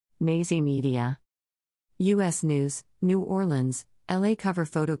Nazi Media. U.S. News, New Orleans, LA cover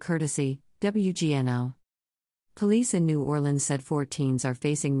photo courtesy, WGNO. Police in New Orleans said 4 teens are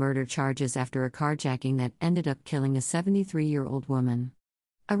facing murder charges after a carjacking that ended up killing a 73-year-old woman.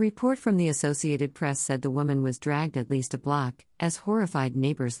 A report from the Associated Press said the woman was dragged at least a block, as horrified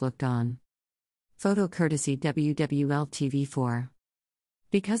neighbors looked on. Photo courtesy WWL-TV4.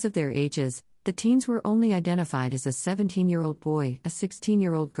 Because of their ages, the teens were only identified as a 17-year-old boy, a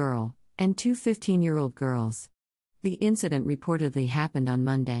 16-year-old girl, and 2 15-year-old girls. The incident reportedly happened on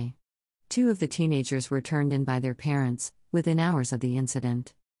Monday. 2 of the teenagers were turned in by their parents, within hours of the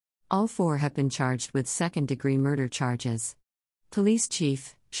incident. All 4 have been charged with second-degree murder charges. Police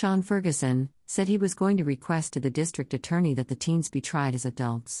Chief Sean Ferguson said he was going to request to the district attorney that the teens be tried as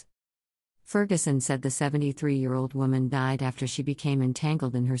adults. Ferguson said the 73-year-old woman died after she became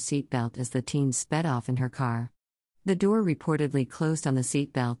entangled in her seatbelt as the teens sped off in her car. The door reportedly closed on the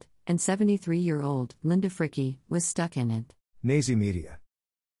seatbelt, and 73-year-old Linda Fricky was stuck in it. Nazi Media.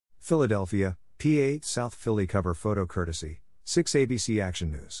 Philadelphia, PA, South Philly cover photo courtesy, 6 ABC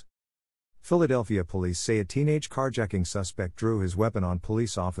Action News. Philadelphia police say a teenage carjacking suspect drew his weapon on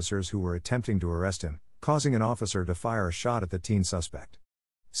police officers who were attempting to arrest him, causing an officer to fire a shot at the teen suspect.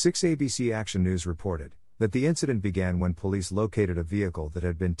 6 ABC Action News reported that the incident began when police located a vehicle that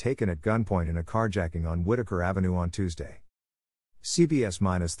had been taken at gunpoint in a carjacking on Whitaker Avenue on Tuesday.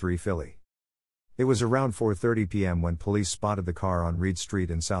 CBS-3 Philly. It was around 4:30 p.m. when police spotted the car on Reed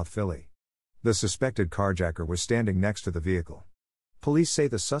Street in South Philly. The suspected carjacker was standing next to the vehicle. Police say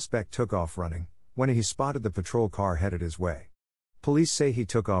the suspect took off running when he spotted the patrol car headed his way. Police say he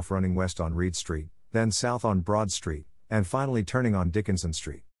took off running west on Reed Street, then south on Broad Street, and finally turning on Dickinson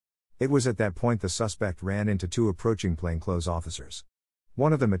Street. It was at that point the suspect ran into 2 approaching plainclothes officers.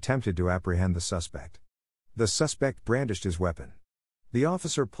 One of them attempted to apprehend the suspect. The suspect brandished his weapon. The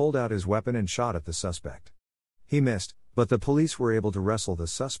officer pulled out his weapon and shot at the suspect. He missed, but the police were able to wrestle the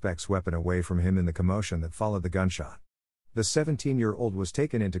suspect's weapon away from him in the commotion that followed the gunshot. The 17-year-old was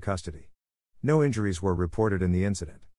taken into custody. No injuries were reported in the incident.